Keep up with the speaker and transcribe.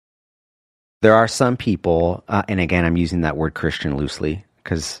There are some people, and again, I'm using that word Christian loosely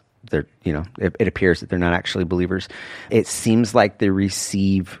because they're, it appears that they're not actually believers. It seems like they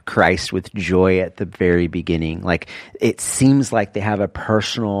receive Christ with joy at the very beginning. Like it seems like they have a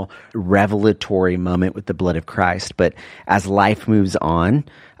personal revelatory moment with the blood of Christ. But as life moves on,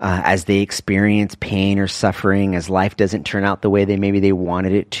 as they experience pain or suffering, as life doesn't turn out the way they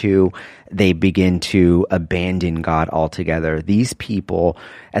wanted it to, they begin to abandon God altogether. These people,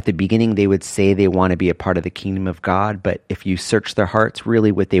 at the beginning, they would say they want to be a part of the kingdom of God, but if you search their hearts,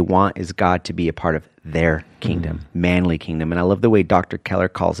 really what they want is God to be a part of their kingdom, manly kingdom. And I love the way Dr. Keller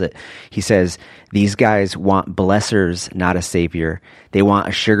calls it. He says, these guys want blessers, not a savior. They want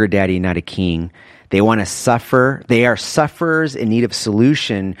a sugar daddy, not a king. They want to suffer. They are sufferers in need of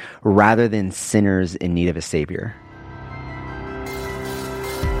solution rather than sinners in need of a savior.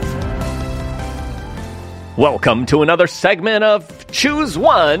 Welcome to another segment of Choose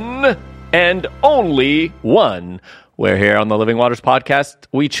One and Only One, where here on the Living Waters podcast,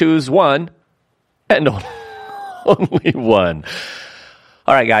 we choose one and only one.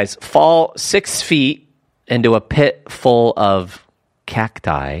 All right, guys, fall 6 feet into a pit full of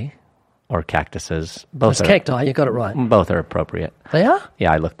cacti or cactuses. It's cacti, you got it right. Both are appropriate. They are?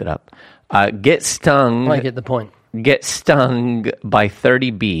 Yeah, I looked it up. Get stung. I get the point. Get stung by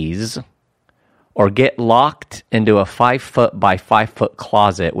 30 bees. Or get locked into a 5-foot by 5-foot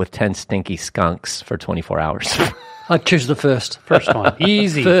closet with 10 stinky skunks for 24 hours. I'd choose the first one.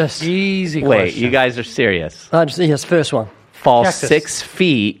 Easy. First. Easy Wait, question. you guys are serious. Yes, first one. Fall Cactus. 6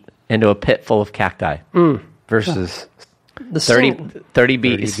 feet into a pit full of cacti. Versus The 30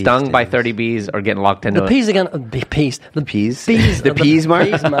 bees, stung bees by stings. 30 bees or getting locked into The peas are going to be peas. the peas? Bees. The peas, Mark?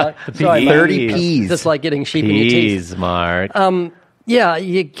 Peas, Mark. The Sorry, peas. Mark. 30 peas. Just like getting sheep in your teeth. Peas, Mark. Yeah,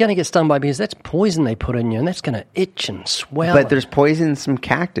 you're going to get stung by bees. That's poison they put in you, and that's going to itch and swell. But there's poison in some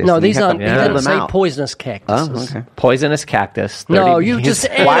cactus. No, and you these have aren't. to He pull didn't them say out. poisonous cactuses. Oh, okay. Poisonous cactus. 30 No, you bees. just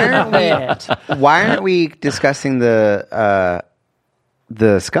Why added aren't that. Why aren't we discussing the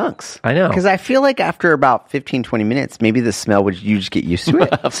skunks? I know. Because I feel like after about 15, 20 minutes, maybe the smell you just get used to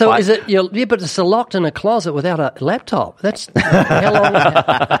it. So is it? But it's locked in a closet without a laptop. That's how long?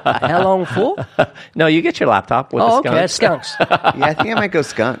 How long for? No, you get your laptop with Oh, the okay, skunks. it's skunks. Yeah, I think I might go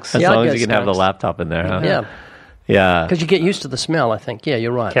skunks. As Yeah, I'd long go as you can have the skunks. laptop in there, huh? Yeah, Yeah. because you get used to the smell. I think. Yeah,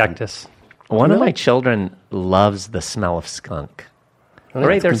 you're right. Cactus. One of Really? my children loves the smell of skunk.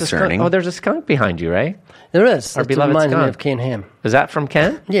 Ray, that's there's concerning. a skunk. Oh, there's a skunk behind you, Ray. There is. Our It beloved reminds me skunk. of Ken Ham. Is that from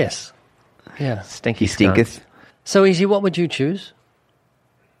Ken? Yes. Yeah. Stinky He skunk. stinketh. So easy. What would you choose?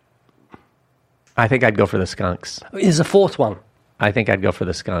 I think I'd go for the skunks. There's a fourth one. I think I'd go for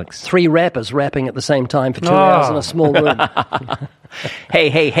the skunks. 3 rappers rapping at the same time for 2 hours in a small room. Hey,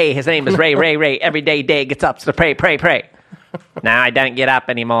 his name is Ray. Every day gets up to pray. Now I don't get up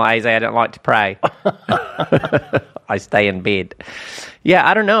anymore, Isaiah. I don't like to pray. I stay in bed. Yeah,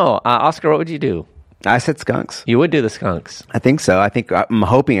 I don't know. Oscar, what would you do? I said skunks. You would do the skunks. I think so. I'm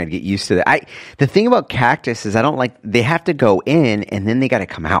hoping I'd get used to that. The thing about cactus is I don't like, they have to go in and then they got to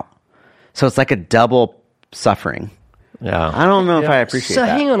come out. So it's like a double suffering. Yeah. I don't know if I appreciate So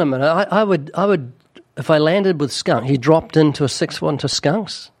that. hang on a minute. I would, if I landed with skunk, you dropped into a 6-1 to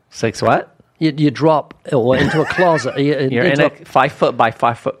skunks. 6 what? You drop or into a closet. You're in a 5-foot by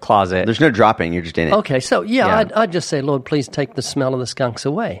 5-foot closet. There's no dropping. You're just in it. Okay, so Yeah. I'd just say, Lord, please take the smell of the skunks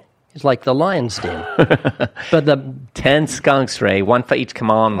away. It's like the lion's den. But 10 skunks, Ray. 1 for each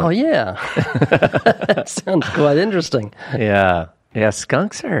commandment. oh yeah, that sounds quite interesting. Yeah. Yeah,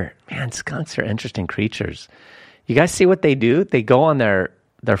 skunks are interesting creatures. You guys see what they do? They go on their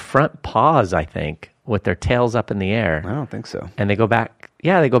front paws, I think, with their tails up in the air. I don't think so. And they go back.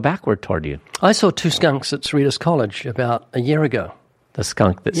 Yeah, they go backward toward you. I saw 2 skunks at Cerritos College about a year ago. The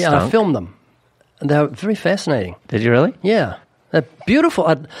skunk that Yeah, stunk. I filmed them. And they were very fascinating. Did you really? Yeah. They're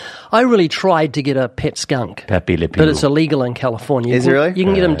beautiful. I really tried to get a pet skunk. Pepe Le Pew. But it's illegal in California. Is it really? You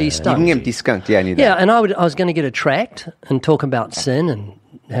can get them de-skunked. You can get them de-skunked. Yeah, I need that. Yeah, and I was going to get a tract and talk about sin and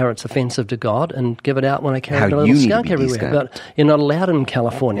how it's offensive to God and give it out when I carry How a you little need to skunk be everywhere. de-skunked. But you're not allowed in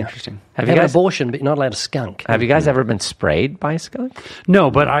California. Interesting. Have Have you an guys abortion, but you're not allowed a skunk. have you guys ever been sprayed by a skunk?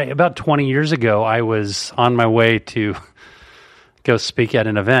 No, but about 20 years ago, I was on my way to go speak at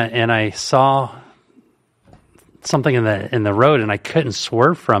an event, and I saw something in the road, and I couldn't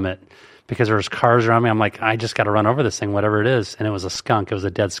swerve from it because there was cars around me. I'm like, I just got to run over this thing, whatever it is. And it was a skunk. It was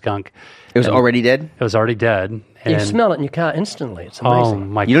a dead skunk. It was And already dead? It was already dead. You And, smell it in your car instantly. It's oh, amazing.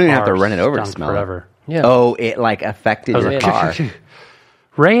 my You don't even have to car run it over to stunk smell it. forever. Yeah. Oh, it like affected your car.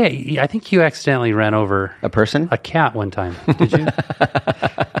 Ray, I think you accidentally ran over A person? a cat one time. Did you?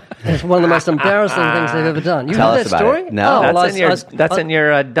 It's one of the most embarrassing things they've ever done. You Tell heard us that about story? it. No. That's in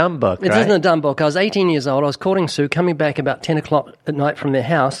your dumb book, It right? isn't a dumb book. I was 18 years old. I was courting Sue, coming back about 10 o'clock at night from their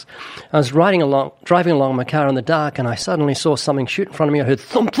house. I was driving along in my car in the dark, and I suddenly saw something shoot in front of me. I heard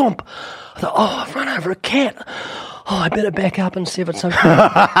thump, thump. I thought, I've run over a cat. I better back up and see if it's okay. And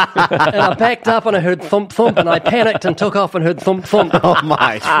I backed up and I heard thump, thump, and I panicked and took off and heard thump, thump. Oh,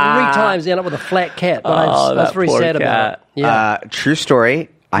 my. 3 times, ended up with a flat cat. But I was that very poor sad about cat. it. Yeah. True story.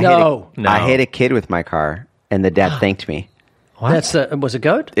 I No. hit a kid with my car, and the dad thanked me. It was a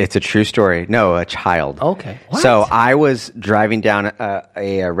goat? It's a true story. No, a child. Okay. So I was driving down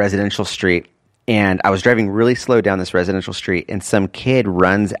a residential street, and I was driving really slow down this residential street, and some kid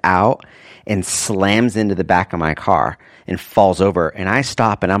runs out and slams into the back of my car and falls over. And I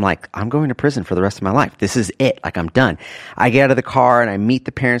stop, and I'm like, I'm going to prison for the rest of my life. This is it. Like, I'm done. I get out of the car, and I meet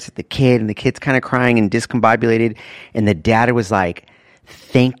the parents of the kid, and the kid's kind of crying and discombobulated. And the dad was like,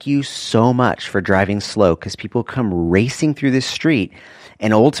 thank you so much for driving slow, because people come racing through this street,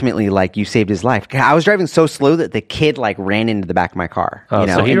 and ultimately, like, you saved his life. I was driving so slow that the kid, like, ran into the back of my car. Oh, you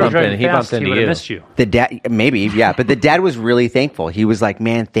know? so he You were bumped driving in- he fast, bumped into he would have you. missed you. The dad, maybe, yeah, but the dad was really thankful. He was like,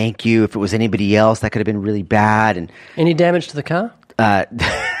 man, thank you. If it was anybody else, that could have been really bad. And Any damage to the car?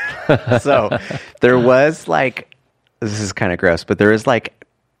 so there was, like, this is kind of gross, but there was, like,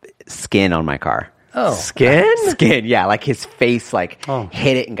 skin on my car. Oh. Skin, yeah, like his face, like, Oh.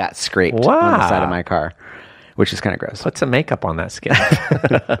 hit it and got scraped on the Wow. side of my car, which is kind of gross. Put some makeup on that skin.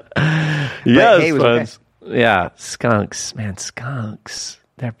 hey, it was okay. friends. Yeah, skunks. Man, skunks.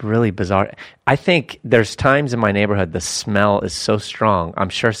 They're really bizarre. I think there's times in my neighborhood the smell is so strong. I'm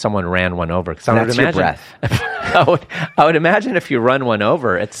sure someone ran one over. Because I would That's your imagine, breath. I would imagine if you run one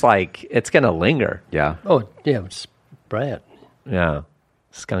over, it's like it's going to linger. Yeah. Oh, yeah, it's Brad. Yeah,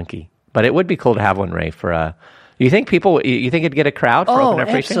 skunky. But it would be cool to have one, Ray. For you think you think it'd get a crowd for open air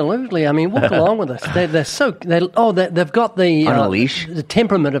preaching? Absolutely. I mean, walk along with us. They've got the On a leash? the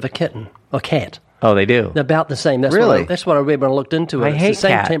temperament of a kitten or cat. Oh, they do. They're about the same. Really? That's what I read when I looked into it. I It's hate the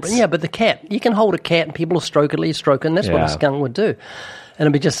same cats. temperament. Yeah, but the cat, you can hold a cat and people will stroke it, leave stroking. That's what Yeah. a skunk would do. And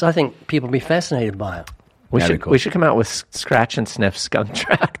it'd be just, I think people would be fascinated by it. That'd be cool. We should come out with scratch and sniff skunk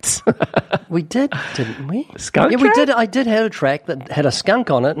tracts. We did, didn't we? Skunk Yeah, we track? did. I did have a track that had a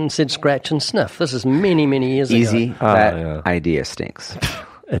skunk on it and said scratch and sniff. This is many, many years Easy. ago. That yeah. idea stinks.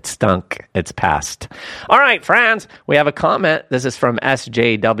 It stunk. It's past. All right, friends. We have a comment. This is from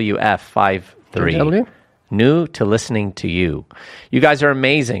SJWF53. JW? New to listening to you. You guys are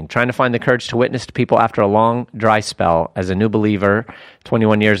amazing. Trying to find the courage to witness to people after a long, dry spell. As a new believer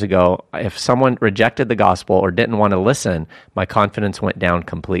 21 years ago, if someone rejected the gospel or didn't want to listen, my confidence went down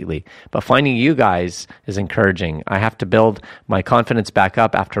completely. But finding you guys is encouraging. I have to build my confidence back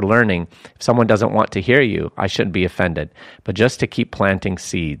up after learning if someone doesn't want to hear you, I shouldn't be offended. But just to keep planting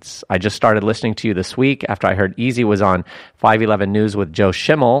seeds. I just started listening to you this week after I heard Easy was on 511 News with Joe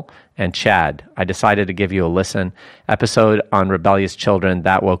Schimmel and Chad. I decided to give you a listen. Episode on rebellious children,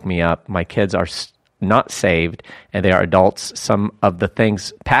 that woke me up. My kids are not saved, and they are adults. Some of the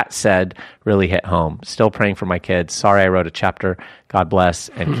things Pat said really hit home. Still praying for my kids. Sorry I wrote a chapter. God bless,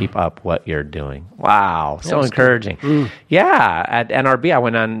 and keep up what you're doing. Wow, so encouraging. Yeah, at NRB, I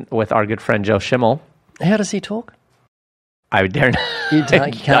went on with our good friend Joe Schimmel. How does he talk? I dare You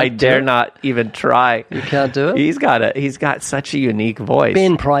can't do it? not even try. You can't do it? He's got such a unique voice.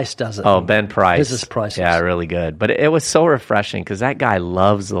 Ben Price does it. Oh, Ben Price. His is priceless. Yeah, really good. But it was so refreshing because that guy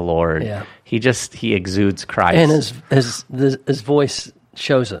loves the Lord. Yeah. He exudes Christ. And his voice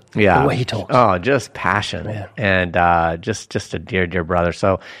shows it. yeah. The way he talks. Oh, just passion. Yeah. And just a dear, dear brother.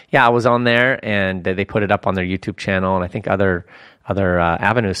 So, yeah, I was on there and they put it up on their YouTube channel and I think other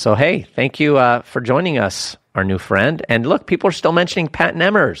avenues. So, hey, thank you for joining us, our new friend. And look, people are still mentioning Pat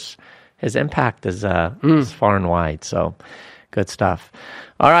Nemmers. His impact is far and wide. So, good stuff.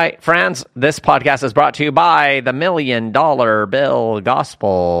 All right, friends, this podcast is brought to you by the $1 Million Bill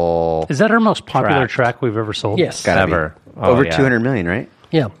Gospel. Is that our most popular Track. track we've ever sold? Yes. Gotta be. Ever. Oh, Over yeah. 200 million, right?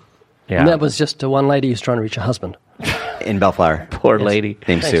 Yeah. Yeah. And that was just to one lady who's trying to reach her husband. In Bellflower. Poor lady.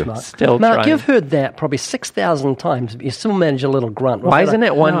 Named Thanks, Sue. Mark. Still Mark, trying. you've heard that probably 6,000 times. But you still manage a little grunt. Why isn't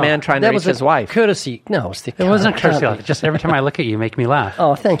it one No, man trying to That reach was his a wife? courtesy. No, it's the It wasn't can't courtesy. be. Just every time I look at you, you make me laugh.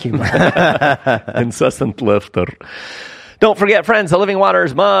 Oh, thank you, Mark. Incessant laughter. Don't forget, friends, the Living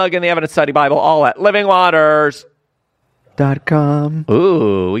Waters mug and the Evidence Study Bible, all at Living Waters. .com.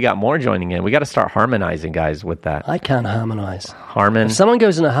 Ooh, we got more joining in. We got to start harmonizing, guys, with that. I can't harmonize. Harmon. If someone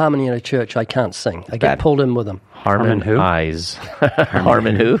goes into harmony in a church, I can't sing. I get Bad. pulled in with them. Harmon who? eyes.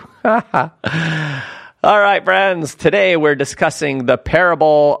 Harmon who? All right, friends. Today we're discussing the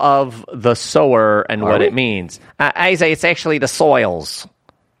parable of the sower and what we? it means. Isaiah, it's actually the soils.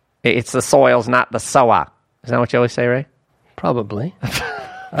 It's the soils, not the sower. Is that what you always say, Ray? Probably.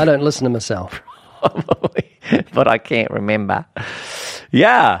 I don't listen to myself. But I can't remember.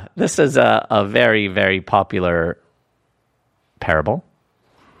 Yeah, this is a very, very popular parable.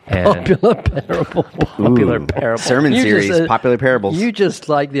 Popular parable. Popular parable. Sermon You series, just, popular parables. You just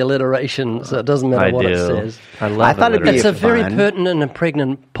like the alliteration, so it doesn't matter what it says. I love I thought it'd be It's a very fun. pertinent and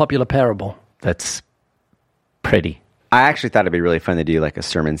pregnant popular parable. That's pretty. I actually thought it'd be really fun to do like a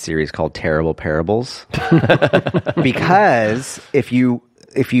sermon series called Terrible Parables. Because if you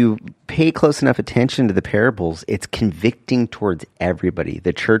pay close enough attention to the parables, it's convicting towards everybody,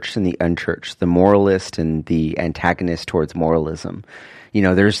 the church and the unchurched, the moralist and the antagonist towards moralism. You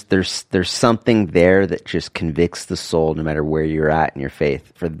know, there's something there that just convicts the soul no matter where you're at in your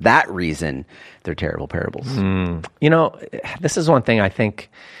faith. For that reason, they're terrible parables. You know, this is one thing I think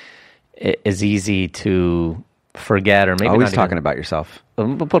is easy to forget, or maybe Always not talking even, about yourself.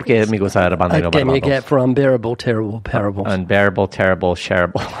 Porque me gusta la banda de Give me a Barbados. gap for unbearable, terrible parables. Unbearable, terrible,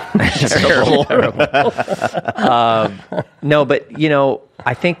 shareable. No, but, you know,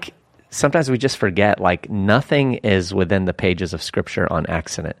 I think sometimes we just forget, like, nothing is within the pages of Scripture on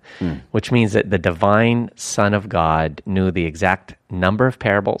accident, which means that the divine Son of God knew the exact number of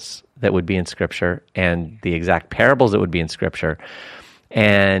parables that would be in Scripture and the exact parables that would be in Scripture.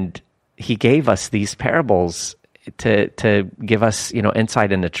 And he gave us these parables to give us, you know,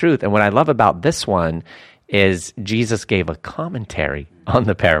 insight into truth. And what I love about this one is Jesus gave a commentary on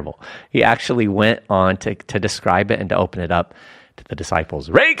the parable. He actually went on to describe it and to open it up to the disciples.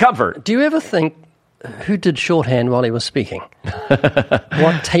 Ray Comfort! Do you ever think, who did shorthand while he was speaking?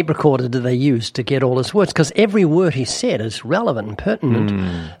 What tape recorder did they use to get all his words? Because every word he said is relevant and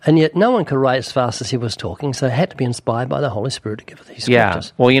pertinent, and yet no one could write as fast as he was talking, so it had to be inspired by the Holy Spirit to give these scriptures. Yeah.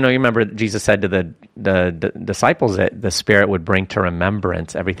 Well, you know, you remember Jesus said to the disciples that the Spirit would bring to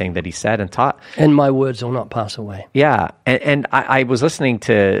remembrance everything that he said and taught. And my words will not pass away. Yeah. And I was listening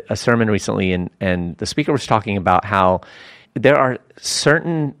to a sermon recently, and the speaker was talking about how there are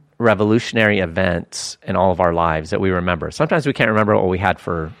certain revolutionary events in all of our lives that we remember. Sometimes we can't remember what we had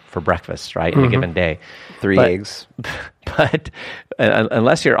for breakfast, right, in a given day. 3 eggs. But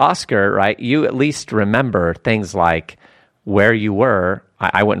unless you're Oscar, right, you at least remember things like where you were.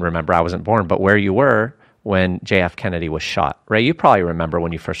 I wouldn't remember, I wasn't born, but where you were when J.F. Kennedy was shot. Ray, you probably remember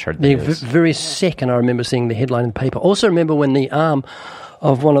when you first heard the news. Very second, I remember seeing the headline in the paper. Also remember when the arm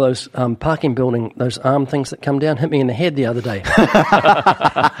of one of those parking building, those arm things that come down, hit me in the head the other day.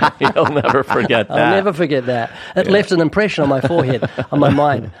 You'll never forget that. I'll never forget that. It left an impression on my forehead, on my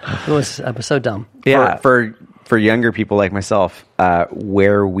mind. I was so dumb. Yeah. For younger people like myself,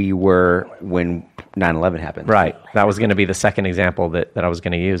 where we were when 9/11 happened. Right. That was going to be the second example that I was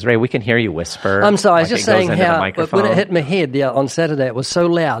going to use. Ray, we can hear you whisper. I'm sorry, I was like just it goes saying into the how microphone. when it hit my head on Saturday, it was so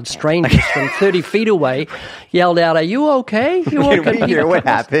loud. Strangers from 30 feet away yelled out, "Are you okay? You Can okay?" we hear what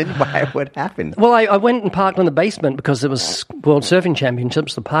happened? What happened? Well, I went and parked in the basement because it was World Surfing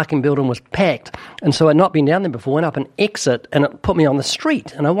Championships. The parking building was packed. And so I'd not been down there before, went up an exit, and it put me on the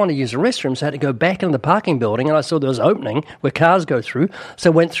street. And I wanted to use the restroom, so I had to go back into the parking building, and I saw there was an opening where cars go through. So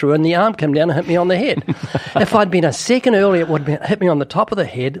I went through, and the arm came down and hit me on the head. If I'd been a second earlier, it would have hit me on the top of the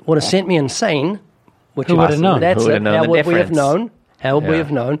head, would have sent me insane. Which Who would have known? That's Who would it. have known How the would we have difference? known? How would we Yeah.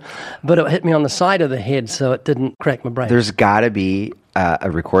 have known? But it hit me on the side of the head, so it didn't crack my brain. There's got to be a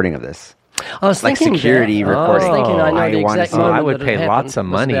recording of this. I was like thinking security that. recording. I was thinking I know I the wanna exact see it. moment I would that it pay happened. lots of It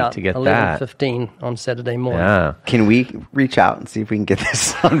was money about to get that. 11:15 on Saturday morning. Yeah. Can we reach out and see if we can get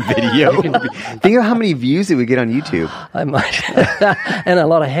this on video? Think of how many views it would get on YouTube. I might. And a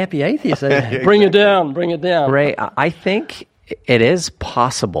lot of happy atheists say, bring it down, bring it down. Ray, I think it is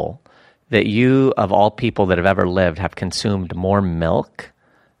possible that you, of all people that have ever lived, have consumed more milk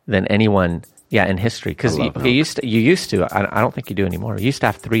than anyone, in history. Because you used to. I don't think you do anymore. You used to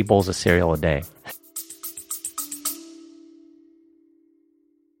have 3 bowls of cereal a day.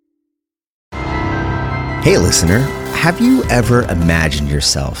 Hey listener, have you ever imagined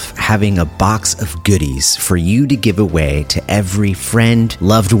yourself having a box of goodies for you to give away to every friend,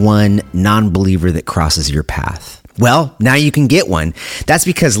 loved one, non-believer that crosses your path? Well, now you can get one. That's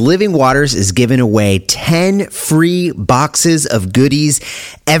because Living Waters is giving away 10 free boxes of goodies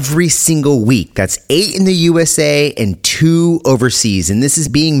every single week. That's 8 in the USA and 2 overseas. And this is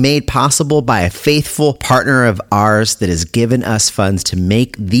being made possible by a faithful partner of ours that has given us funds to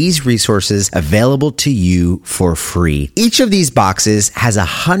make these resources available to you for free. Each of these boxes has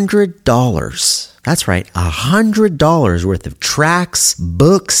 $100. That's right, $100 worth of tracts,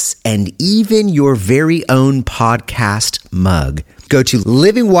 books, and even your very own podcast mug. Go to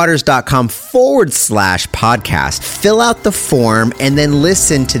livingwaters.com/podcast, fill out the form, and then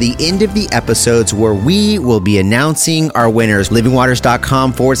listen to the end of the episodes where we will be announcing our winners.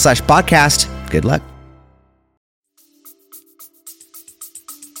 livingwaters.com/podcast. Good luck.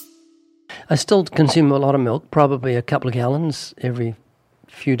 I still consume a lot of milk, probably a couple of gallons every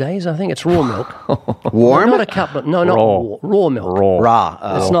few days. I think it's raw milk. Warm? Not a couple. No, not raw milk. Raw.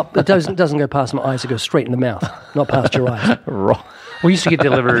 It's not. It doesn't go past my eyes. It goes straight in the mouth, not past your eyes. We used to get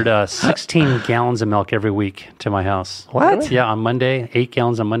delivered 16 gallons of milk every week to my house. What? Yeah, on Monday, 8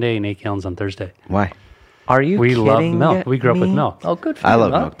 gallons on Monday and 8 gallons on Thursday. Why? Are you We kidding love milk. We grew up with me? milk. Oh, good for I you.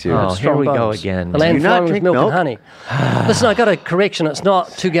 love huh? milk, too. Oh, here Strong we go bones. again. The Do land you not flowing with drink milk milk? and honey. Listen, I got a correction. It's not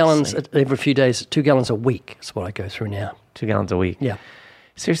 2 gallons every few days. 2 gallons a week is what I go through now. 2 gallons a week. Yeah.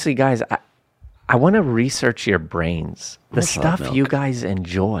 Seriously, guys, I want to research your brains. The love stuff milk. you guys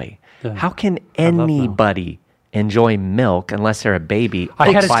enjoy. Yeah. How can love milk. anybody enjoy milk unless they're a baby?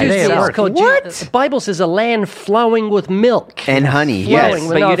 I had it by today at itself? work. It's called What? The Bible says a land flowing with milk. And honey, Flowing. yes.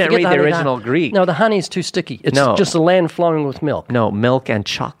 But you didn't forget read the honey. original Greek. No, the honey's too sticky. It's No. just a land flowing with milk. No, milk and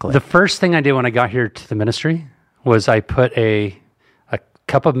chocolate. The first thing I did when I got here to the ministry was I put a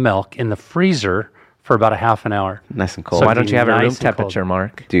cup of milk in the freezer for about a half an hour. Nice and cold. So Why don't you have it nice room and temperature, cold.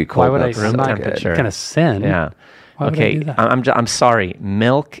 Mark? Dude, cold Why would I? milk's I'm so not good. temperature. going to sin. Yeah. Why would I Okay. do that? I'm sorry.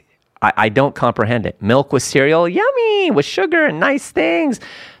 Milk. I don't comprehend it. Milk with cereal, yummy, with sugar and nice things.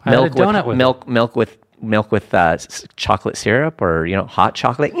 I had a Milk donut with milk with chocolate syrup or hot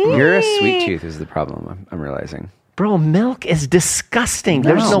chocolate. You're a sweet tooth is the problem, I'm realizing. Bro, milk is disgusting.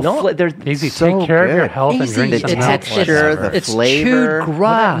 There's No, no, no. there's Easy. So Take care of your good. health and Easy. drink It's some The milk. texture, the It's flavor. chewed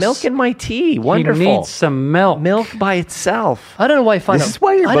grass. milk in my tea. Wonderful. You need some milk. Milk by itself. I don't know why you find This it. is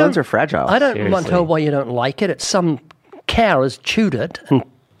why your I bones don't- are fragile. I don't want to Seriously. know why you don't like it. It's some cow has chewed it and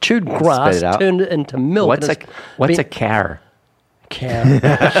chewed grass, it out. turned it into milk. What's and a it's what's a been- care? cow?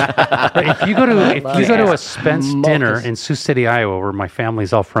 If you go to a Spence Milk dinner is- in Sioux City, Iowa, where my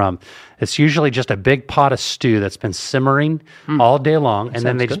family's all from, it's usually just a big pot of stew that's been simmering all day long, and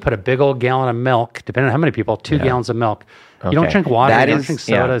then they just put a big old gallon of milk, depending on how many people, 2 gallons of milk. You don't Okay. drink water. That you don't is- drink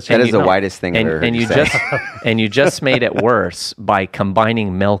yeah. sodas. That you is the don't- whitest thing I've ever heard And you say. just and you just made it worse by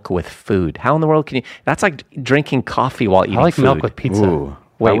combining milk with food. How in the world can you? That's like drinking coffee while eating I like food. milk with pizza. Ooh.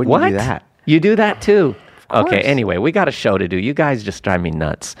 Why Wait, wouldn't what? you do that? You do that too? Okay. course. Anyway, we got a show to do. You guys just drive me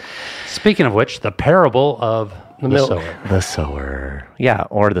nuts. Speaking of which, the parable of the milk. sower. The sower, yeah,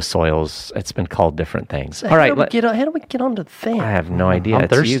 or the soils. It's been called different things. All How right. do we how do we get onto the thing? I have no idea. I'm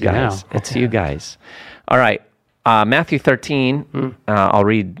It's you thirsty guys. now. It's you guys. All right. Matthew 13. I'll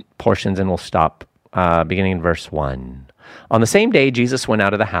read portions and we'll stop. Beginning in verse 1. On the same day, Jesus went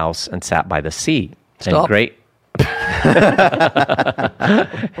out of the house and sat by the sea. And Stop. great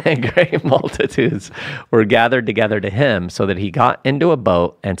and great multitudes were gathered together to him, so that he got into a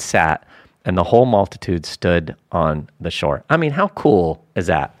boat and sat, and the whole multitude stood on the shore. I mean, how cool is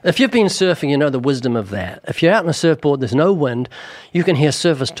that? If you've been surfing, you know the wisdom of that. If you're out on a surfboard, there's no wind, you can hear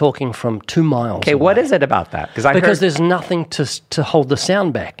surfers talking from 2 miles Okay, away. what is it about that? Because there's nothing to hold the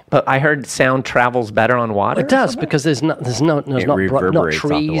sound back. But I heard sound travels better on water. It does, because there's not not reverberates off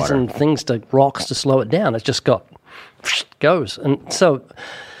the trees water. and things rocks to slow it down. It's just got goes. And so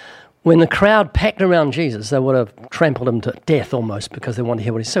when the crowd packed around Jesus, they would have trampled him to death almost, because they wanted to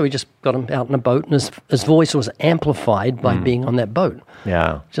hear what he said. So he just got him out in a boat, and his voice was amplified by being on that boat.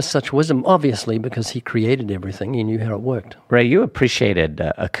 Yeah. Just such wisdom, obviously, because he created everything. He knew how it worked. Ray, you appreciated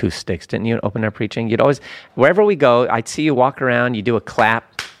acoustics, didn't you, in open air preaching? You'd always, wherever we go, I'd see you walk around, you do a clap.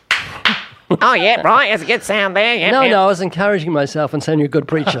 Oh, yeah, right, it's a good sound there. Yeah, No, yeah. I was encouraging myself and saying you're a good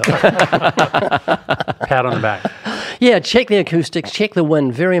preacher. Pat on the back. Yeah, check the acoustics, check the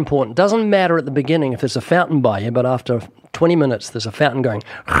wind, very important. Doesn't matter at the beginning if there's a fountain by you, but after 20 minutes, there's a fountain going,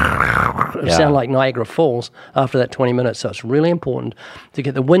 it'll sound like Niagara Falls after that 20 minutes. So it's really important to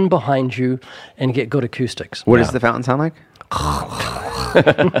get the wind behind you and get good acoustics. What does the fountain sound like?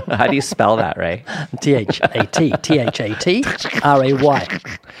 How do you spell that, Ray? T-H-A-T, T-H-A-T-R-A-Y.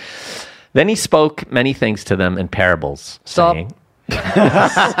 Then he spoke many things to them in parables, Stop. saying,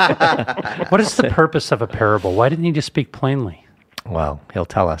 What is the purpose of a parable? Why didn't he just speak plainly? well, he'll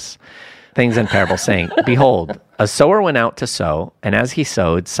tell us things in parables, saying, Behold, a sower went out to sow, and as he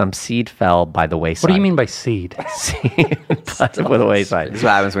sowed, some seed fell by the wayside. What do you mean by seed? Seed by the wayside. This is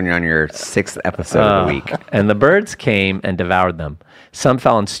what happens when you're on your 6th episode of the week. And the birds came and devoured them. Some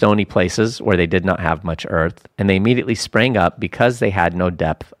fell in stony places where they did not have much earth, and they immediately sprang up because they had no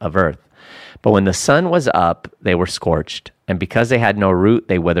depth of earth. But when the sun was up, they were scorched, and because they had no root,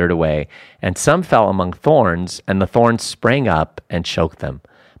 they withered away. And some fell among thorns, and the thorns sprang up and choked them.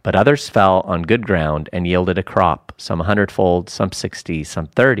 But others fell on good ground and yielded a crop, some 100-fold, some 60, some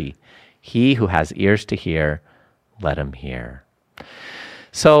 30. He who has ears to hear, let him hear.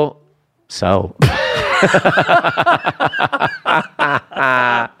 So.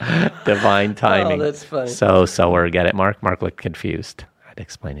 Divine timing. Oh, that's funny. Sower, get it, Mark? Mark looked confused. I'd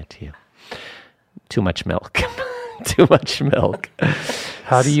explain it to you. Too much milk. Too much milk.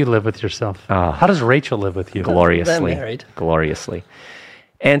 How do you live with yourself? How does Rachel live with you? Gloriously. They're married. Gloriously.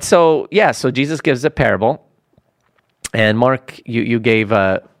 And so Jesus gives a parable. And Mark, you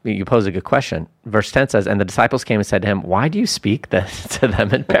posed a good question. Verse 10 says, and the disciples came and said to him, why do you speak to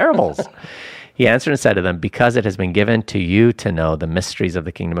them in parables? He answered and said to them, because it has been given to you to know the mysteries of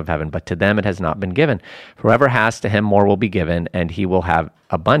the kingdom of heaven, but to them it has not been given. For whoever has, to him more will be given, and he will have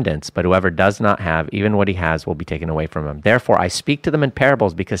abundance. But whoever does not have, even what he has will be taken away from him. Therefore I speak to them in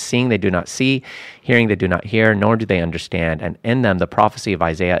parables, because seeing they do not see, hearing they do not hear, nor do they understand. And in them the prophecy of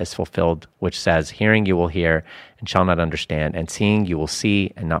Isaiah is fulfilled, which says, hearing you will hear and shall not understand, and seeing you will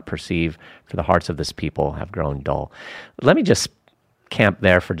see and not perceive, for the hearts of this people have grown dull. Let me just camp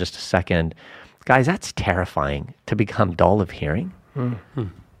there for just a second. Guys, that's terrifying, to become dull of hearing,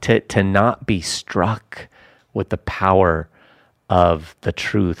 to not be struck with the power of the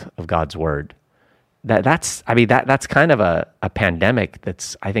truth of God's word. That's kind of a pandemic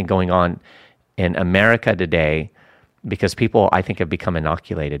that's, I think, going on in America today, because people, I think, have become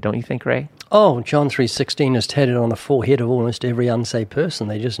inoculated. Don't you think, Ray? Oh, John 3:16 is tatted on the forehead of almost every unsaved person.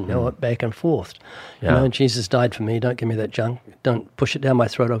 They just know it back and forth. Yeah. You know, Jesus died for me. Don't give me that junk. Don't push it down my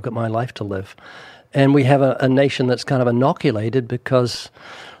throat. I've got my life to live. And we have a nation that's kind of inoculated because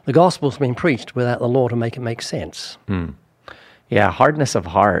the gospel's been preached without the law to make it make sense. Yeah, hardness of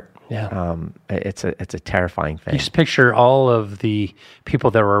heart. Yeah. It's a terrifying thing. You just picture all of the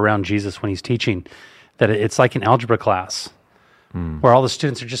people that were around Jesus when he's teaching, that it's like an algebra class where all the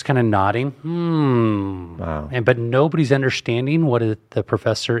students are just kind of nodding. Wow. But nobody's understanding what the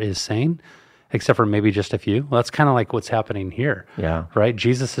professor is saying, except for maybe just a few. Well, that's kind of like what's happening here. Yeah. Right?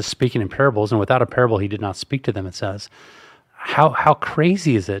 Jesus is speaking in parables, and without a parable, he did not speak to them, it says. How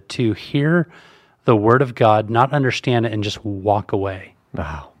crazy is it to hear the word of God, not understand it, and just walk away?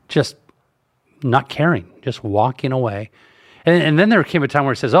 Wow. Just not caring, just walking away. And then there came a time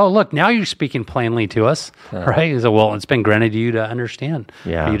where it says, oh, look, now you're speaking plainly to us, right? He said, well, it's been granted to you to understand,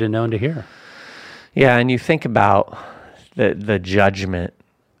 for you to know and to hear. Yeah, and you think about the judgment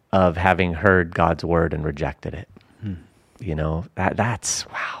of having heard God's word and rejected it. You know, that's,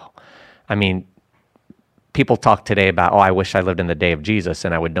 wow. I mean, people talk today about, I wish I lived in the day of Jesus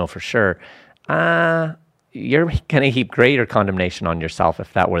and I would know for sure. You're going to heap greater condemnation on yourself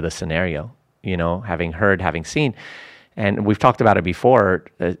if that were the scenario, you know, having heard, having seen. And we've talked about it before,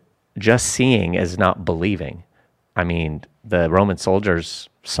 just seeing is not believing. I mean, the Roman soldiers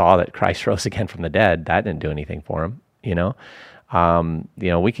saw that Christ rose again from the dead. That didn't do anything for them, you know.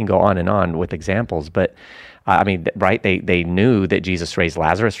 We can go on and on with examples, but I mean, right, they knew that Jesus raised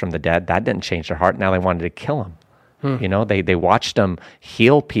Lazarus from the dead. That didn't change their heart. Now they wanted to kill him. You know, they watched him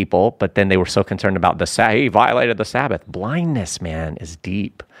heal people, but then they were so concerned about he violated the Sabbath. Blindness, man, is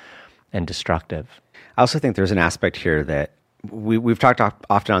deep and destructive. I also think there's an aspect here that we've talked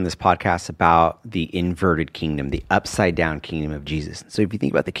often on this podcast about the inverted kingdom, the upside down kingdom of Jesus. So if you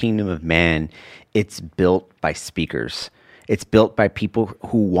think about the kingdom of man, it's built by speakers. It's built by people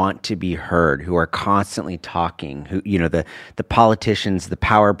who want to be heard, who are constantly talking, who, you know, the politicians, the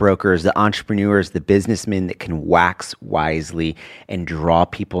power brokers, the entrepreneurs, the businessmen that can wax wisely and draw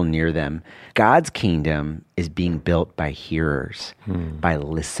people near them. God's kingdom is being built by hearers, by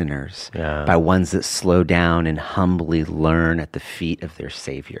listeners, by ones that slow down and humbly learn at the feet of their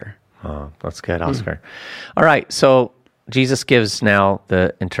Savior. Oh, that's good, Oscar. All right, so Jesus gives now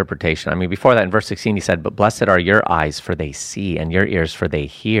the interpretation. I mean, before that, in verse 16, he said, but blessed are your eyes, for they see, and your ears, for they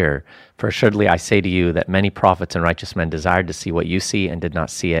hear. For assuredly I say to you that many prophets and righteous men desired to see what you see and did not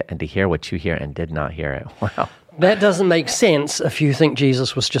see it, and to hear what you hear and did not hear it. Wow. That doesn't make sense if you think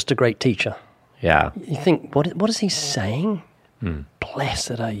Jesus was just a great teacher. Yeah. You think, what is he saying?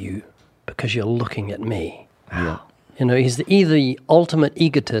 Blessed are you because you're looking at me. Wow. You know, he's either the ultimate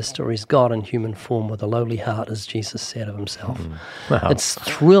egotist or he's God in human form with a lowly heart, as Jesus said of himself. Wow. It's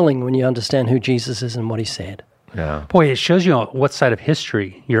thrilling when you understand who Jesus is and what he said. Yeah. Boy, it shows you what side of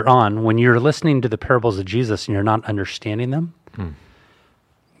history you're on. When you're listening to the parables of Jesus and you're not understanding them,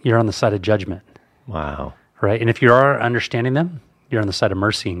 you're on the side of judgment. Wow. Right? And if you are understanding them, you're on the side of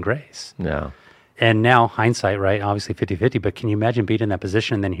mercy and grace. Yeah. And now, hindsight, right? Obviously 50-50, but can you imagine being in that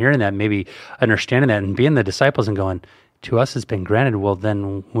position and then hearing that, maybe understanding that and being the disciples and going, to us it's been granted, well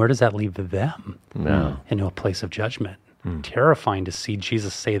then where does that leave them? No. Into a place of judgment. terrifying to see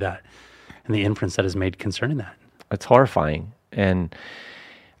Jesus say that and the inference that is made concerning that. It's horrifying. And,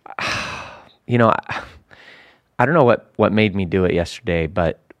 you know, I don't know what made me do it yesterday,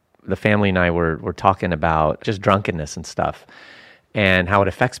 but the family and I were talking about just drunkenness and stuff and how it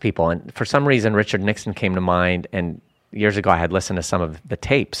affects people. And for some reason, Richard Nixon came to mind. And years ago, I had listened to some of the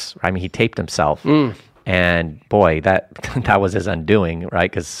tapes. I mean, he taped himself. And boy, that was his undoing, right?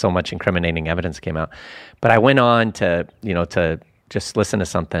 Because so much incriminating evidence came out. But I went on to just listen to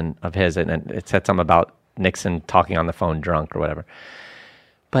something of his, and it said something about Nixon talking on the phone drunk or whatever.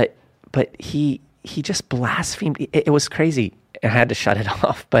 But he just blasphemed. It was crazy. I had to shut it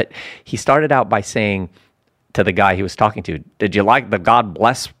off. But he started out by saying to the guy he was talking to, "Did you like the God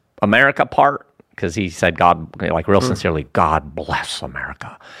bless America part?" Because he said God, like real sincerely, "God bless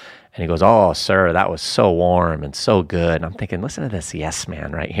America." And he goes, "Oh, sir, that was so warm and so good." And I'm thinking, listen to this yes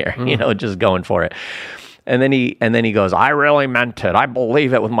man right here, just going for it. And then he goes, "I really meant it. I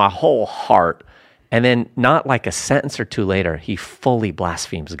believe it with my whole heart." And then not like a sentence or two later, he fully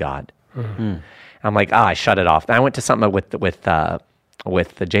blasphemes God. I'm like, I shut it off. And I went to something with the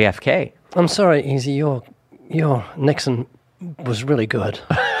JFK. I'm sorry, Easy. Your Nixon was really good.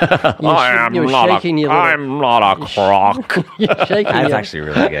 I'm not a crock. You're shaking That's your, actually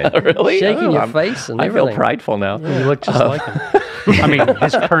really good. Really? shaking your face and I feel everything. prideful now. You look just like him. I mean,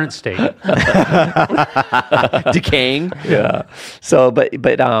 his current state. Decaying. Yeah. So,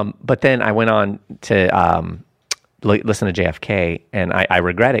 but then I went on to listen to JFK, and I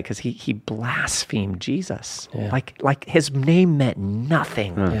regret it because he blasphemed Jesus. Yeah. Like his name meant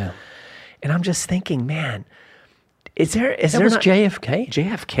nothing. Yeah. And I'm just thinking, man, is there That was not JFK?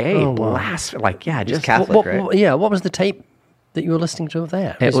 JFK Oh, wow. just Catholic, right? Yeah, what was the tape that you were listening to of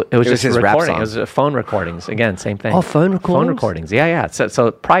that? It was was just his rap recording. song. It was phone recordings. Again, same thing. Oh, phone recordings? Phone recordings. Yeah.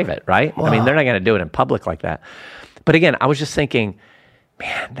 So private, right? I mean, they're not going to do it in public like that. But again, I was just thinking,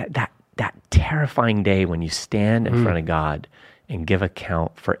 man, that terrifying day when you stand in front of God and give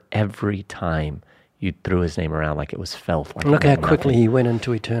account for every time you threw his name around like it was filth. Like Look it how meant quickly nothing. he went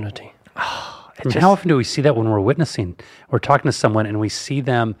into eternity. And how often do we see that when we're witnessing? We're talking to someone and we see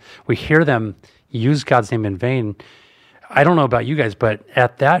them, we hear them use God's name in vain. I don't know about you guys, but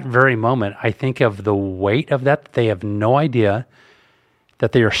at that very moment, I think of the weight of that. They have no idea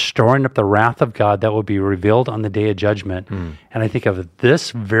that they are storing up the wrath of God that will be revealed on the day of judgment. And I think of this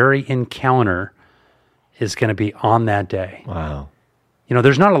very encounter is going to be on that day. Wow. You know,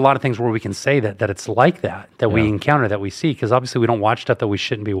 there's not a lot of things where we can say that it's like that we encounter, that we see, because obviously we don't watch stuff that we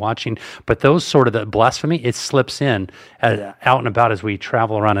shouldn't be watching. But those sort of the blasphemy, it slips in out and about as we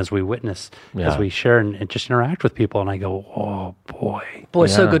travel around, as we witness, as we share and just interact with people. And I go, oh, boy. Boy,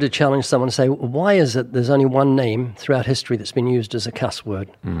 it's so good to challenge someone and say, why is it there's only one name throughout history that's been used as a cuss word?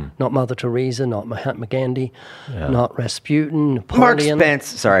 Not Mother Teresa, not Mahatma Gandhi, not Rasputin, Mark Napoleon. Spence.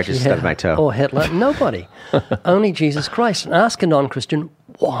 Sorry, I just stubbed my toe. Or Hitler. Nobody. Only Jesus Christ. And ask a non-Christian,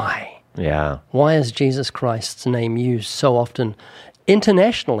 why? Yeah. Why is Jesus Christ's name used so often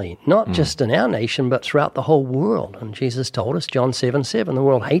internationally, not just in our nation, but throughout the whole world? And Jesus told us, John 7:7, the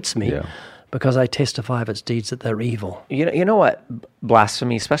world hates me because I testify of its deeds that they're evil. You know what?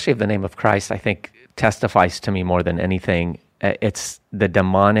 Blasphemy, especially of the name of Christ, I think testifies to me more than anything. It's the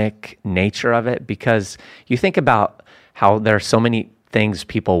demonic nature of it, because you think about how there are so many things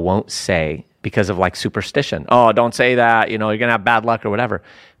people won't say because of like superstition. Oh, don't say that, you're going to have bad luck or whatever.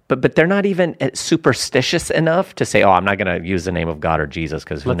 But they're not even superstitious enough to say, oh, I'm not going to use the name of God or Jesus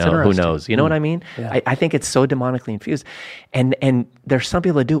because who knows? You know what I mean? Yeah. I think it's so demonically infused. And there's some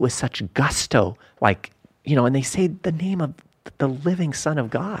people that do it with such gusto, like, and they say the name of the living Son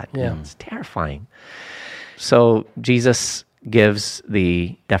of God. Yeah. It's terrifying. So Jesus gives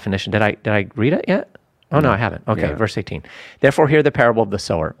the definition. Did I read it yet? Oh, no, I haven't. Okay, verse 18. Therefore, hear the parable of the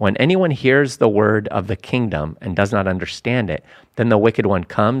sower. When anyone hears the word of the kingdom and does not understand it, then the wicked one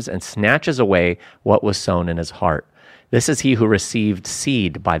comes and snatches away what was sown in his heart. This is he who received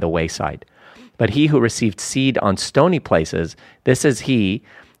seed by the wayside. But he who received seed on stony places, this is he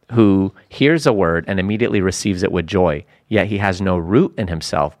who hears a word and immediately receives it with joy. Yet he has no root in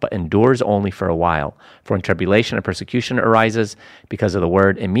himself, but endures only for a while. For when tribulation and persecution arises because of the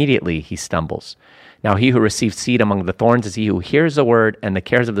word, immediately he stumbles. Now he who receives seed among the thorns is he who hears the word, and the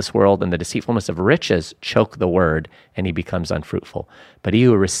cares of this world and the deceitfulness of riches choke the word, and he becomes unfruitful. But he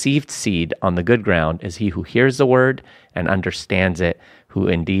who received seed on the good ground is he who hears the word and understands it, who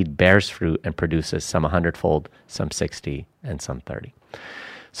indeed bears fruit and produces some 100-fold, some 60, and some 30.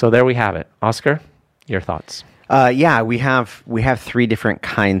 So there we have it. Oscar, your thoughts? We have three different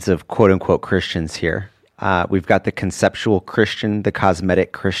kinds of quote unquote Christians here. We've got the conceptual Christian, the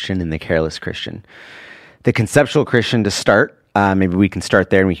cosmetic Christian, and the careless Christian. The conceptual Christian to start, maybe we can start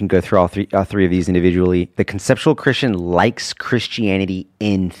there and we can go through all three of these individually. The conceptual Christian likes Christianity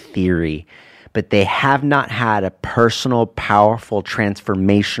in theory, but they have not had a personal, powerful,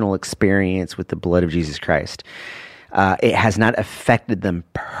 transformational experience with the blood of Jesus Christ. It has not affected them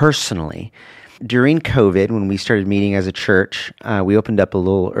personally. During COVID, when we started meeting as a church, we opened up a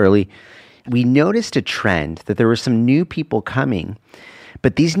little early. We noticed a trend that there were some new people coming.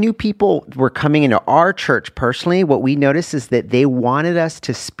 But these new people were coming into our church personally. What we noticed is that they wanted us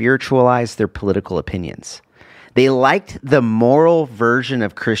to spiritualize their political opinions. They liked the moral version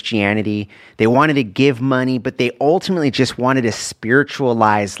of Christianity. They wanted to give money, but they ultimately just wanted to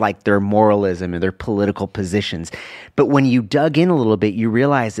spiritualize like their moralism and their political positions. But when you dug in a little bit, you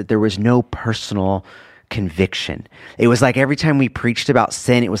realized that there was no personal conviction. It was like every time we preached about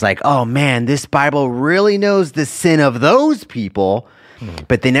sin, it was like, oh man, this Bible really knows the sin of those people.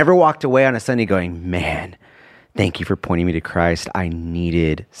 But they never walked away on a Sunday going, man, thank you for pointing me to Christ. I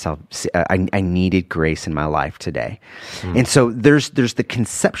needed grace in my life today. And so there's the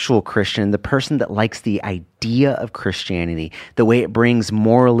conceptual Christian, the person that likes the idea of Christianity, the way it brings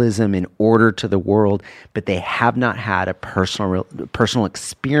moralism and order to the world, but they have not had a personal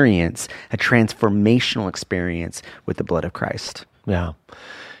experience, a transformational experience with the blood of Christ. Yeah.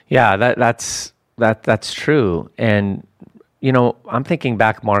 That's true. And I'm thinking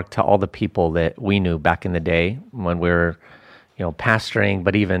back, Mark, to all the people that we knew back in the day when we were, pastoring,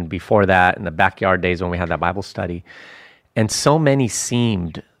 but even before that, in the backyard days when we had that Bible study. And so many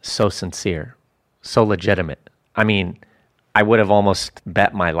seemed so sincere, so legitimate. I mean, I would have almost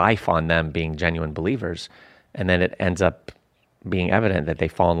bet my life on them being genuine believers. And then it ends up being evident that they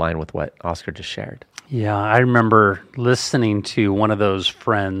fall in line with what Oscar just shared. Yeah, I remember listening to one of those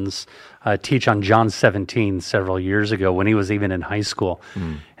friends teach on John 17 several years ago when he was even in high school.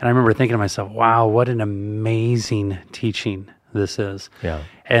 And I remember thinking to myself, wow, what an amazing teaching this is. Yeah.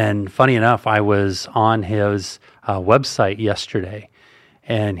 And funny enough, I was on his website yesterday,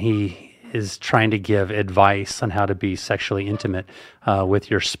 and he is trying to give advice on how to be sexually intimate with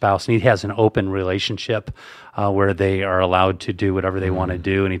your spouse. And he has an open relationship where they are allowed to do whatever they want to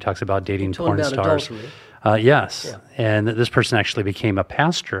do. And he talks about dating porn stars. Yes. Yeah. And this person actually became a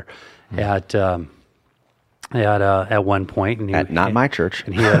pastor at one point. And not my church.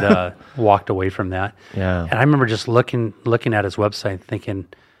 And he had walked away from that. Yeah. And I remember just looking at his website thinking,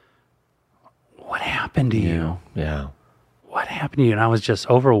 what happened to you? Yeah. What happened to you? And I was just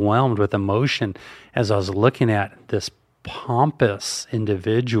overwhelmed with emotion as I was looking at this pompous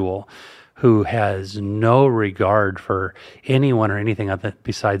individual who has no regard for anyone or anything other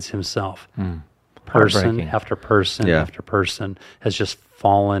besides himself. Person after person after person has just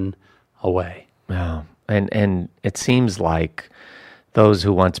fallen away. Yeah. And it seems like those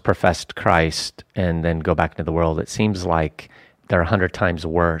who once professed Christ and then go back into the world, it seems like they're 100 times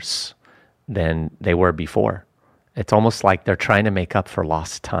worse than they were before. It's almost like they're trying to make up for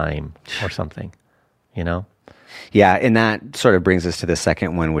lost time or something, Yeah, and that sort of brings us to the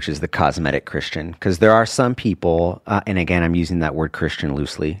second one, which is the cosmetic Christian. Because there are some people, and again, I'm using that word Christian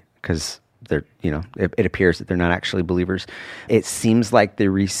loosely, because they're, it appears that they're not actually believers. It seems like they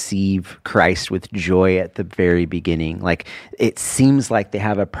receive Christ with joy at the very beginning. Like, it seems like they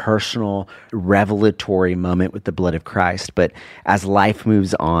have a personal revelatory moment with the blood of Christ. But as life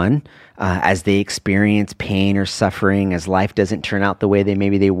moves on, as they experience pain or suffering, as life doesn't turn out the way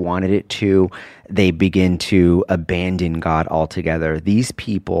they wanted it to, they begin to abandon God altogether. These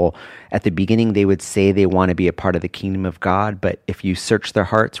people, at the beginning, they would say they want to be a part of the kingdom of God, but if you search their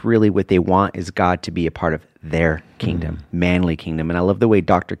hearts, really what they want is God to be a part of their kingdom, manly kingdom. And I love the way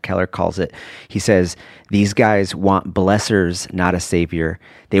Dr. Keller calls it. He says, these guys want blessers, not a savior.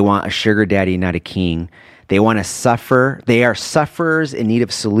 They want a sugar daddy, not a king. They want to suffer. They are sufferers in need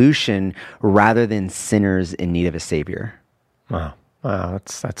of solution rather than sinners in need of a savior. Wow,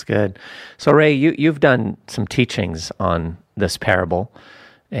 that's good. So Ray, you've done some teachings on this parable,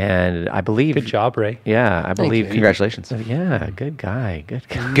 and I believe good job, Ray. Yeah, I believe. Congratulations. Yeah, good guy. Good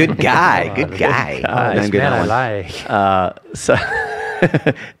guy. Nice man, I like. So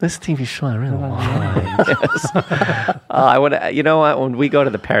this TV show I really like. Yes. I want to. You know what? When we go to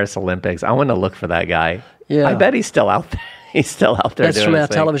the Paris Olympics, I want to look for that guy. Yeah, I bet he's still out there. He's still out there. That's from our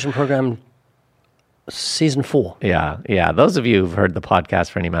television program, season 4. Yeah. Those of you who've heard the podcast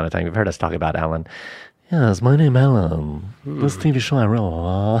for any amount of time, you've heard us talk about Alan. Yes, my name Alan. This TV show I really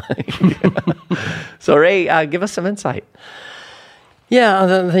like. So Ray, give us some insight. Yeah,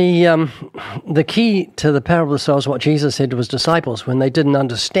 the key to the parable of the sower is what Jesus said to his disciples when they didn't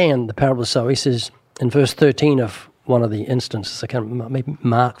understand the parable of the sower. He says in verse 13 of one of the instances, maybe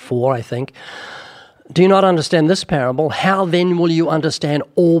Mark 4, I think, do you not understand this parable? How then will you understand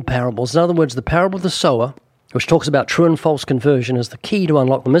all parables? In other words, the parable of the sower, which talks about true and false conversion, is the key to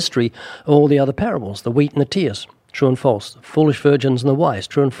unlock the mystery of all the other parables. The wheat and the tares, true and false. The foolish virgins and the wise,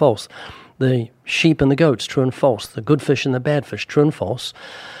 true and false. The sheep and the goats, true and false. The good fish and the bad fish, true and false.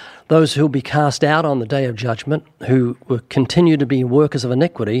 Those who will be cast out on the day of judgment, who will continue to be workers of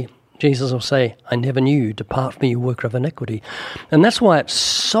iniquity, Jesus will say, I never knew you, depart from me, you worker of iniquity. And that's why it's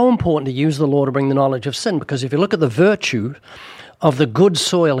so important to use the law to bring the knowledge of sin, because if you look at the virtue of the good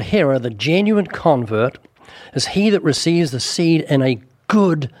soil hearer, the genuine convert, is he that receives the seed in a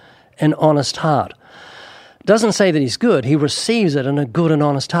good and honest heart. It doesn't say that he's good, he receives it in a good and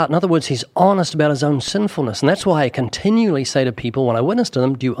honest heart. In other words, he's honest about his own sinfulness. And that's why I continually say to people when I witness to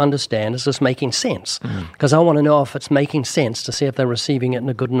them, do you understand? Is this making sense? Because I want to know if it's making sense to see if they're receiving it in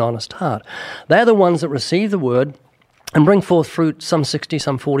a good and honest heart. They're the ones that receive the word and bring forth fruit, some 60,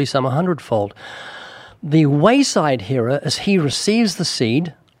 some 40, some 100-fold. The wayside hearer is he receives the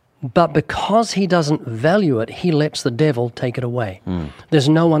seed, but because he doesn't value it, he lets the devil take it away. There's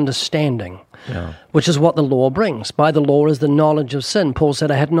no understanding, which is what the law brings. By the law is the knowledge of sin. Paul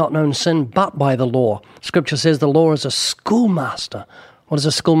said, I had not known sin but by the law. Scripture says the law is a schoolmaster. What does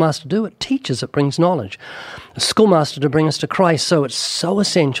a schoolmaster do? It teaches, it brings knowledge. A schoolmaster to bring us to Christ. So it's so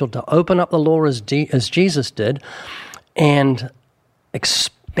essential to open up the law as Jesus did and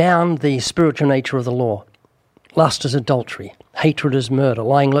expound the spiritual nature of the law. Lust is adultery. Hatred is murder.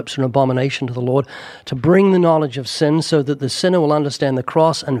 Lying lips are an abomination to the Lord. To bring the knowledge of sin so that the sinner will understand the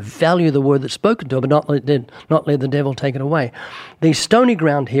cross and value the word that's spoken to him, but not let the devil take it away. The stony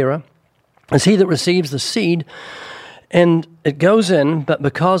ground hearer is he that receives the seed, and it goes in, but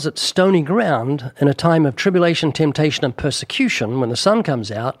because it's stony ground, in a time of tribulation, temptation, and persecution, when the sun comes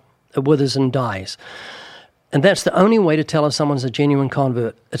out, it withers and dies. And that's the only way to tell if someone's a genuine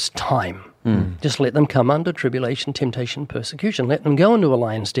convert. It's time. Just let them come under tribulation, temptation, persecution. Let them go into a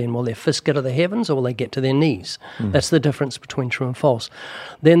lion's den. Will their fists get to the heavens or will they get to their knees? That's the difference between true and false.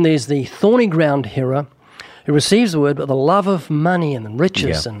 Then there's the thorny ground hearer who receives the word, but the love of money and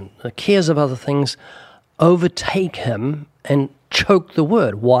riches and the cares of other things overtake him and choke the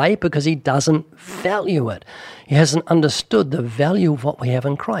word. Why? Because he doesn't value it. He hasn't understood the value of what we have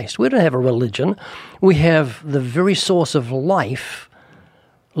in Christ. We don't have a religion. We have the very source of life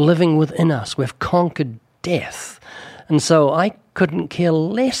living within us. We've conquered death. And so I couldn't care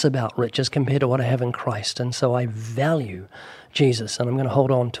less about riches compared to what I have in Christ. And so I value Jesus, and I'm going to hold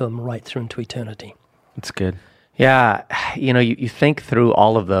on to him right through into eternity. That's good. Yeah, you think through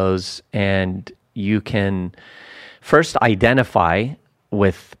all of those, and you can first identify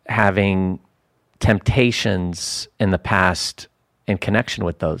with having temptations in the past in connection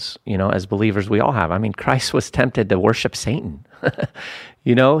with those. As believers, we all have. I mean, Christ was tempted to worship Satan.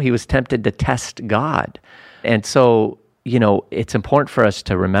 He was tempted to test God. And so, it's important for us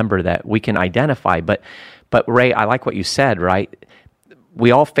to remember that we can identify. But Ray, I like what you said, right?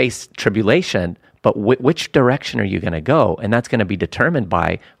 We all face tribulation, but which direction are you going to go? And that's going to be determined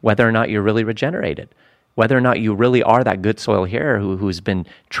by whether or not you're really regenerated, whether or not you really are that good soil hearer who's been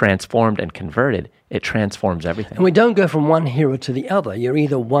transformed and converted. It transforms everything. And we don't go from one hero to the other. You're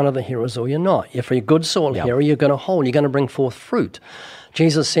either one of the heroes or you're not. If you're a good soil hero, you're going to hold. You're going to bring forth fruit.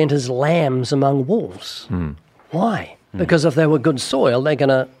 Jesus sent his lambs among wolves. Why? Because if they were good soil, they're going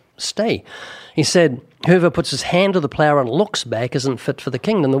to stay. He said, whoever puts his hand to the plow and looks back isn't fit for the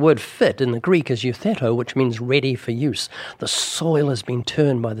kingdom. The word fit in the Greek is eutheto, which means ready for use. The soil has been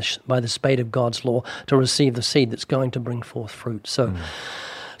turned by the spade of God's law to receive the seed that's going to bring forth fruit.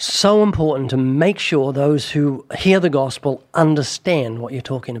 So important to make sure those who hear the gospel understand what you're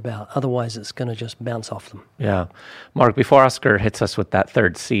talking about. Otherwise, it's going to just bounce off them. Yeah. Mark, before Oscar hits us with that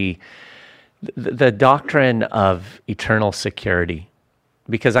third C, the doctrine of eternal security,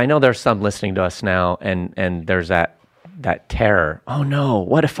 because I know there's some listening to us now, and there's that terror. Oh no,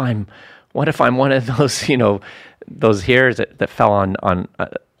 what if I'm one of those, those hearers that fell on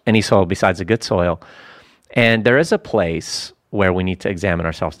any soil besides the good soil? And there is a place where we need to examine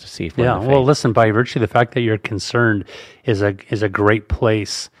ourselves to see if we're in the faith. Well, listen, by virtue of the fact that you're concerned is a great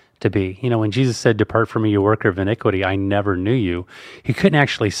place to be. When Jesus said, depart from me, you worker of iniquity, I never knew you, he couldn't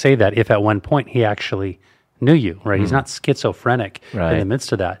actually say that if at one point he actually knew you, right? He's not schizophrenic in the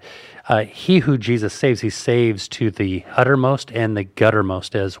midst of that. He who Jesus saves, he saves to the uttermost and the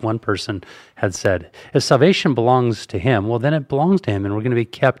guttermost, as one person had said. If salvation belongs to him, well, then it belongs to him, and we're going to be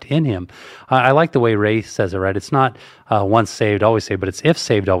kept in him. I like the way Ray says it, right? It's not once saved, always saved, but it's if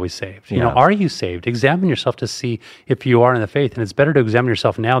saved, always saved. Are you saved? Examine yourself to see if you are in the faith, and it's better to examine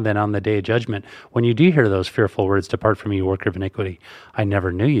yourself now than on the day of judgment when you do hear those fearful words, depart from me, you worker of iniquity. I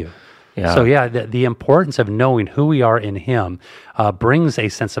never knew you. Yeah. So the importance of knowing who we are in Him brings a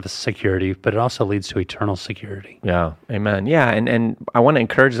sense of security, but it also leads to eternal security. Yeah, amen. Yeah, and I want to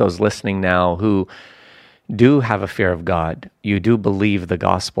encourage those listening now who do have a fear of God. You do believe the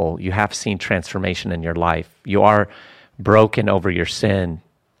gospel. You have seen transformation in your life. You are broken over your sin.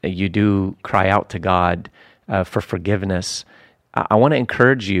 You do cry out to God for forgiveness. I want to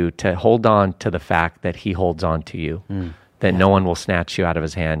encourage you to hold on to the fact that He holds on to you. That no one will snatch you out of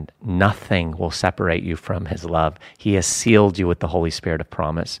His hand. Nothing will separate you from His love. He has sealed you with the Holy Spirit of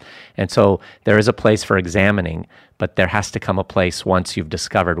promise. And so there is a place for examining, but there has to come a place once you've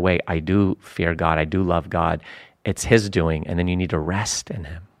discovered, wait, I do fear God, I do love God. It's His doing, and then you need to rest in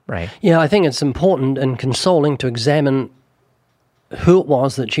Him, right? Yeah, I think it's important and consoling to examine who it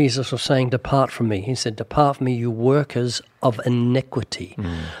was that Jesus was saying, depart from me. He said, depart from me, you workers of iniquity.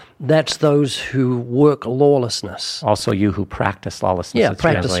 That's those who work lawlessness. Also you who practice lawlessness. Yeah,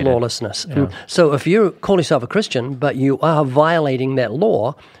 practice lawlessness. Yeah. So if you call yourself a Christian, but you are violating that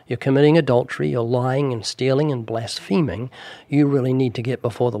law, you're committing adultery, you're lying and stealing and blaspheming, you really need to get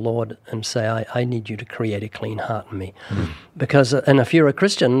before the Lord and say, I need you to create a clean heart in me. Because, and if you're a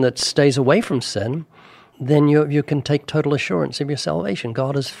Christian that stays away from sin, then you can take total assurance of your salvation.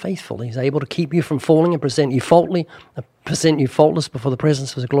 God is faithful. He's able to keep you from falling and present you faultless before the presence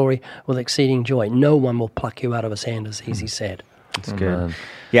of His glory with exceeding joy. No one will pluck you out of His hand, as He said. That's good.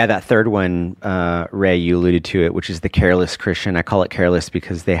 Yeah, that third one, Ray, you alluded to it, which is the careless Christian. I call it careless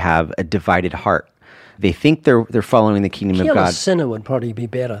because they have a divided heart. They think they're following the kingdom of God. Careless sinner would probably be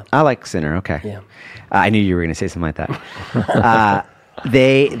better. I like sinner. Okay. Yeah. I knew you were going to say something like that.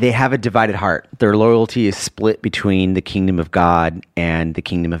 They have a divided heart. Their loyalty is split between the kingdom of God and the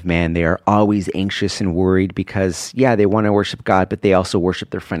kingdom of man. They are always anxious and worried because, they want to worship God, but they also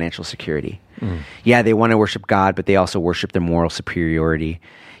worship their financial security. Yeah, they want to worship God, but they also worship their moral superiority.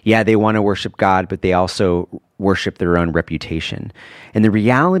 Yeah, they want to worship God, but they also worship their own reputation. And the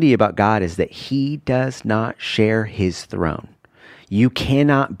reality about God is that He does not share His throne. You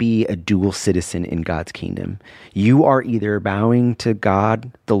cannot be a dual citizen in God's kingdom. You are either bowing to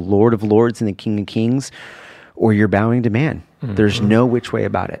God, the Lord of Lords and the King of Kings, or you're bowing to man. There's no which way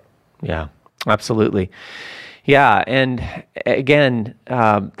about it. Yeah, absolutely. Yeah, and again,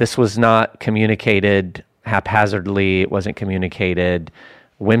 this was not communicated haphazardly. It wasn't communicated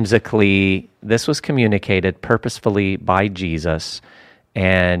whimsically. This was communicated purposefully by Jesus,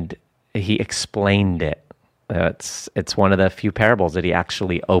 and He explained it. It's one of the few parables that He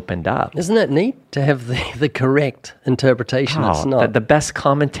actually opened up. Isn't that neat to have the correct interpretation? It's not the best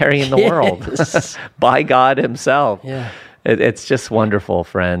commentary in the world by God Himself. Yeah, it's just wonderful,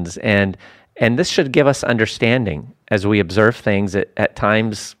 friends, and this should give us understanding as we observe things that at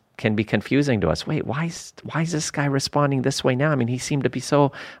times can be confusing to us. Wait, why is this guy responding this way now? I mean, he seemed to be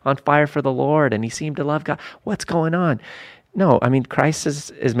so on fire for the Lord, and he seemed to love God. What's going on? No, I mean, Christ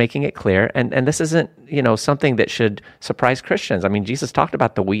is making it clear, and this isn't, something that should surprise Christians. I mean, Jesus talked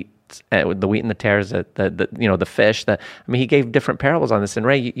about the wheat and the tares, the fish. He gave different parables on this. And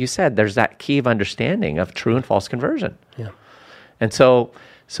Ray, you said there's that key of understanding of true and false conversion. Yeah, and so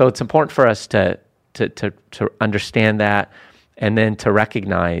it's important for us to understand that, and then to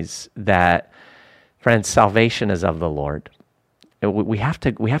recognize that, friends, salvation is of the Lord. We have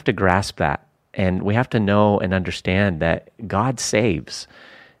to grasp that. And we have to know and understand that God saves.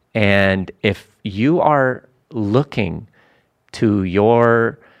 And if you are looking to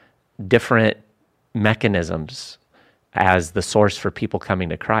your different mechanisms as the source for people coming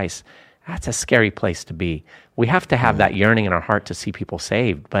to Christ, that's a scary place to be. We have to have that yearning in our heart to see people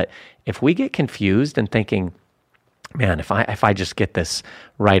saved. But if we get confused and thinking, man, if I just get this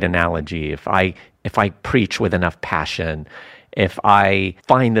right analogy, if I preach with enough passion, if I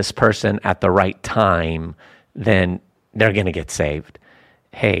find this person at the right time, then they're going to get saved.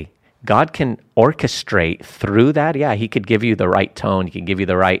 Hey, God can orchestrate through that. Yeah, He could give you the right tone. He could give you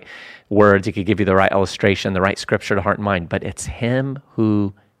the right words. He could give you the right illustration, the right scripture to heart and mind. But it's Him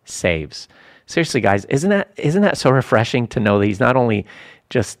who saves. Seriously, guys, isn't that so refreshing to know that He's not only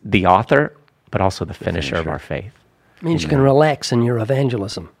just the author, but also the finisher of our faith? it means you can relax in your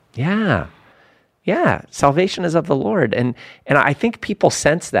evangelism. Yeah, salvation is of the Lord, and I think people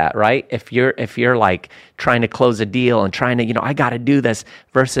sense that, right? If you're like trying to close a deal and trying to, I got to do this,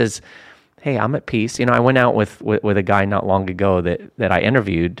 versus, hey, I'm at peace. I went out with a guy not long ago that I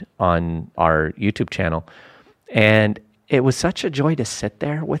interviewed on our YouTube channel, and it was such a joy to sit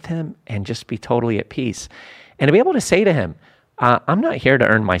there with him and just be totally at peace, and to be able to say to him, I'm not here to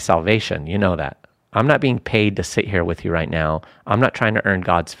earn my salvation. You know that. I'm not being paid to sit here with you right now. I'm not trying to earn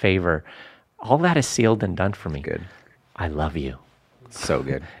God's favor. All that is sealed and done for me. Good. I love you. So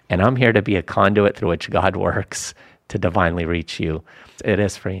good. And I'm here to be a conduit through which God works to divinely reach you. It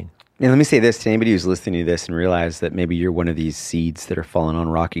is freeing. And let me say this to anybody who's listening to this and realize that maybe you're one of these seeds that are falling on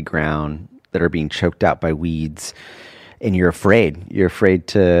rocky ground, that are being choked out by weeds, and you're afraid. You're afraid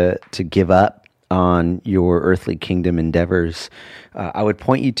to give up on your earthly kingdom endeavors. I would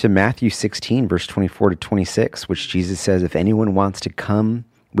point you to Matthew 16, verse 24 to 26, which Jesus says, if anyone wants to come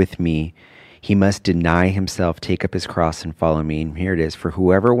with me, he must deny himself, take up his cross, and follow me. And here it is. For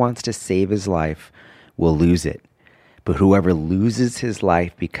whoever wants to save his life will lose it. But whoever loses his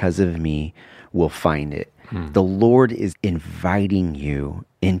life because of me will find it. The Lord is inviting you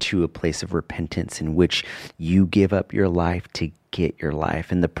into a place of repentance in which you give up your life to get your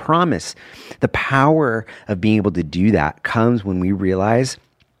life. And the promise, the power of being able to do that comes when we realize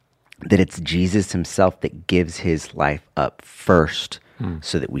that it's Jesus himself that gives his life up first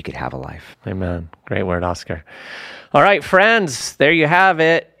so that we could have a life. Amen. Great word, Oscar. All right, friends, there you have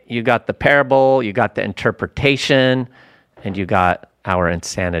it. You got the parable, you got the interpretation, and you got our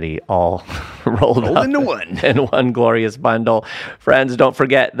insanity all rolled up into one. In one glorious bundle. Friends, don't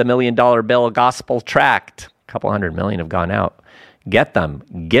forget the $1 Million Bill Gospel Tract. A couple 100 million have gone out. Get them.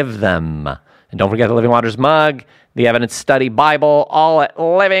 Give them. And don't forget the Living Waters mug, the Evidence Study Bible, all at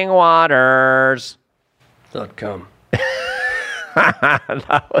livingwaters.com.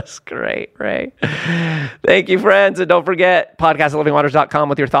 That was great, Ray. Thank you, friends. And don't forget, podcast at livingwaters.com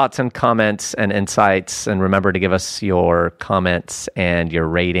with your thoughts and comments and insights. And remember to give us your comments and your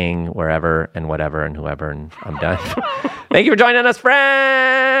rating wherever and whatever and whoever. And I'm done. Thank you for joining us,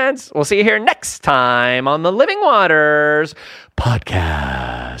 friends. We'll see you here next time on the Living Waters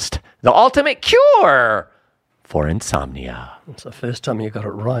podcast, the ultimate cure for insomnia. It's the first time you got it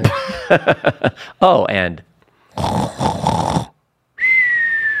right. Oh, and...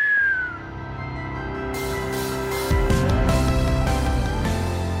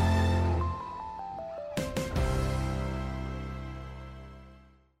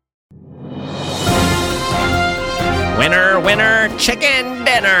 Winner, chicken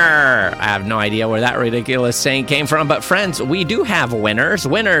dinner. I have no idea where that ridiculous saying came from, but friends, we do have winners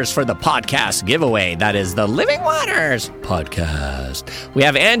for the podcast giveaway. That is the Living Waters podcast. We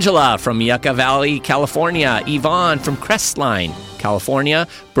have Angela from Yucca Valley, California, Yvonne from Crestline, California,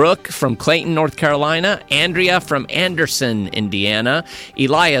 Brooke from Clayton, North Carolina, Andrea from Anderson, Indiana,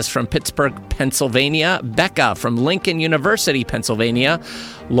 Elias from Pittsburgh, Pennsylvania, Becca from Lincoln University, Pennsylvania,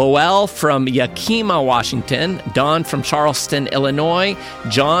 Lowell from Yakima, Washington, Don from Charleston, Illinois,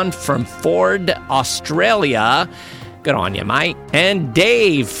 John from Ford, Australia, good on you, mate, and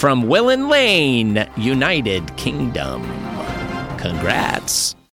Dave from Willen Lane, United Kingdom. Congrats.